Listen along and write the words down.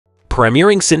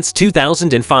Premiering since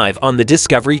 2005 on the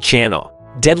Discovery Channel,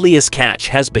 Deadliest Catch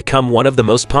has become one of the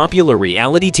most popular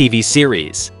reality TV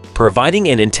series, providing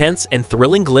an intense and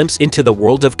thrilling glimpse into the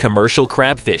world of commercial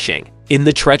crab fishing in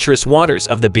the treacherous waters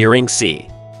of the Bering Sea.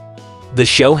 The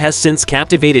show has since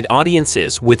captivated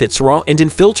audiences with its raw and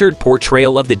unfiltered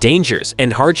portrayal of the dangers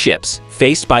and hardships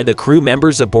faced by the crew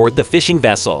members aboard the fishing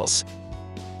vessels.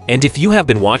 And if you have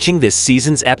been watching this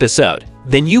season's episode,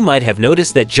 then you might have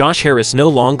noticed that Josh Harris no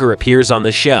longer appears on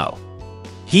the show.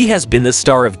 He has been the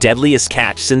star of Deadliest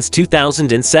Catch since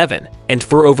 2007, and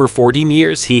for over 14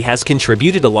 years he has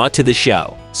contributed a lot to the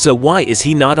show. So why is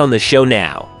he not on the show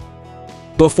now?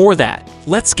 Before that,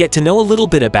 let's get to know a little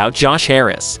bit about Josh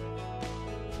Harris.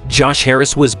 Josh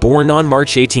Harris was born on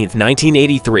March 18,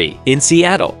 1983, in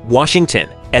Seattle, Washington,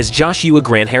 as Joshua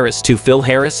Grant Harris to Phil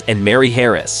Harris and Mary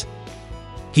Harris.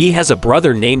 He has a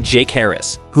brother named Jake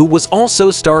Harris, who was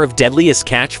also star of Deadliest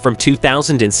Catch from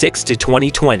 2006 to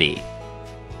 2020.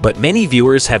 But many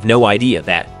viewers have no idea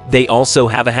that they also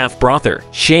have a half-brother,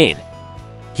 Shane.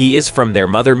 He is from their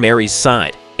mother Mary's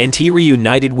side, and he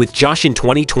reunited with Josh in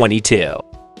 2022.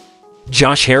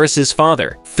 Josh Harris's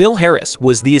father, Phil Harris,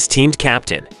 was the esteemed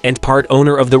captain and part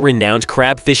owner of the renowned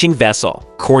crab fishing vessel,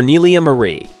 Cornelia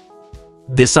Marie.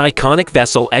 This iconic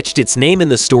vessel etched its name in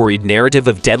the storied narrative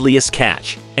of Deadliest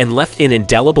Catch and left an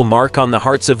indelible mark on the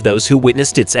hearts of those who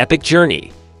witnessed its epic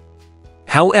journey.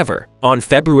 However, on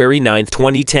February 9,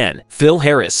 2010, Phil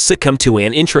Harris succumbed to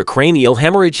an intracranial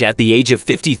hemorrhage at the age of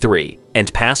 53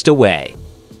 and passed away.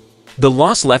 The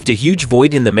loss left a huge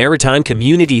void in the maritime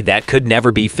community that could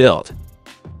never be filled.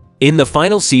 In the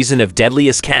final season of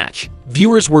Deadliest Catch,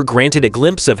 viewers were granted a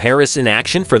glimpse of Harris in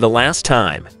action for the last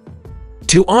time.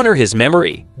 To honor his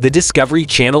memory, the Discovery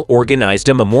Channel organized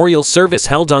a memorial service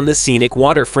held on the scenic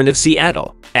waterfront of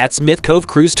Seattle, at Smith Cove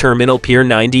Cruise Terminal Pier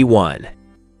 91.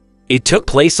 It took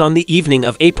place on the evening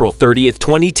of April 30,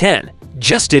 2010,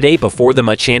 just a day before the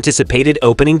much-anticipated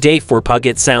opening day for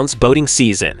Puget Sound's boating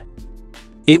season.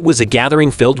 It was a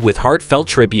gathering filled with heartfelt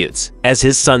tributes, as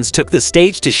his sons took the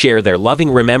stage to share their loving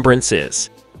remembrances.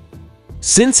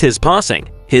 Since his passing,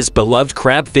 his beloved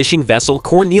crab fishing vessel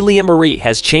Cornelia Marie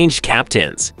has changed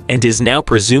captains and is now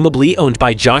presumably owned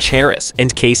by Josh Harris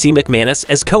and Casey McManus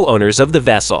as co-owners of the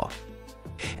vessel.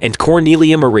 And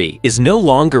Cornelia Marie is no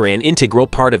longer an integral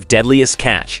part of Deadliest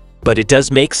Catch, but it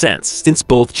does make sense since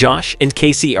both Josh and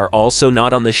Casey are also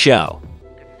not on the show.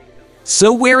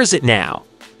 So where is it now?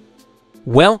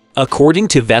 Well, according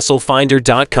to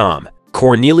VesselFinder.com,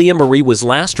 Cornelia Marie was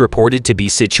last reported to be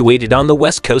situated on the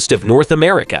west coast of North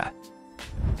America.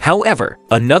 However,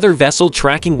 another vessel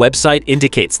tracking website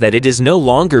indicates that it is no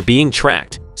longer being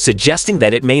tracked, suggesting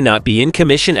that it may not be in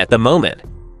commission at the moment.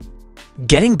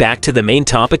 Getting back to the main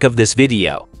topic of this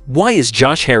video, why is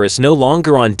Josh Harris no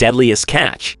longer on Deadliest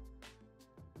Catch?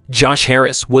 Josh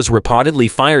Harris was reportedly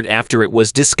fired after it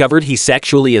was discovered he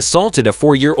sexually assaulted a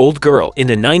 4-year-old girl in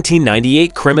a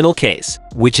 1998 criminal case,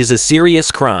 which is a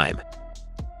serious crime.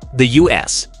 The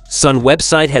U.S. Sun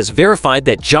website has verified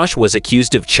that Josh was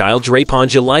accused of child rape on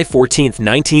July 14,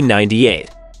 1998.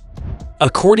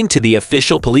 According to the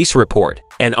official police report,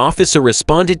 an officer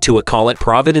responded to a call at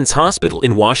Providence Hospital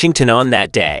in Washington on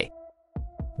that day.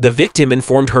 The victim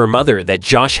informed her mother that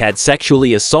Josh had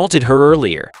sexually assaulted her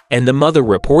earlier, and the mother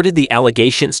reported the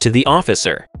allegations to the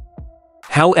officer.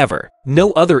 However,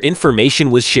 no other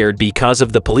information was shared because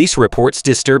of the police report's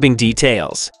disturbing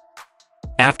details.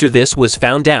 After this was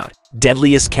found out,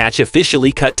 Deadliest Catch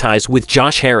officially cut ties with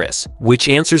Josh Harris, which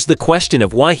answers the question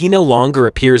of why he no longer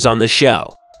appears on the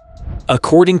show.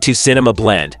 According to Cinema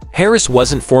Blend, Harris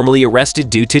wasn't formally arrested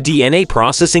due to DNA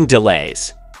processing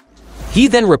delays. He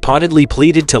then reportedly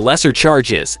pleaded to lesser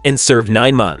charges and served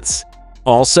 9 months.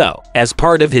 Also, as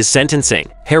part of his sentencing,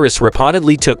 Harris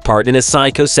reportedly took part in a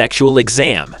psychosexual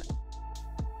exam.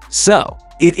 So,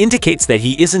 it indicates that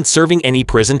he isn't serving any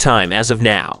prison time as of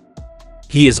now.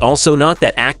 He is also not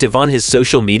that active on his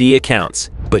social media accounts,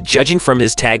 but judging from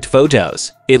his tagged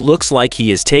photos, it looks like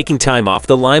he is taking time off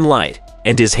the limelight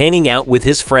and is hanging out with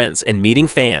his friends and meeting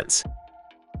fans.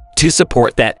 To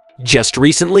support that, just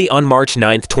recently on March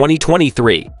 9,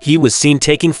 2023, he was seen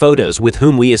taking photos with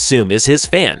whom we assume is his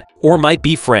fan, or might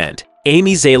be friend,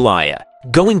 Amy Zalaya,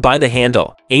 going by the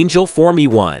handle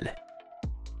Angel4Me1.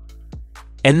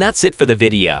 And that's it for the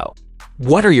video.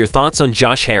 What are your thoughts on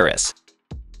Josh Harris?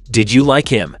 Did you like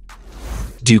him?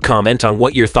 Do comment on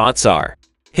what your thoughts are.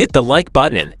 Hit the like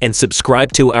button and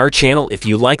subscribe to our channel if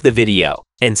you like the video,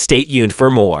 and stay tuned for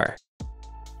more.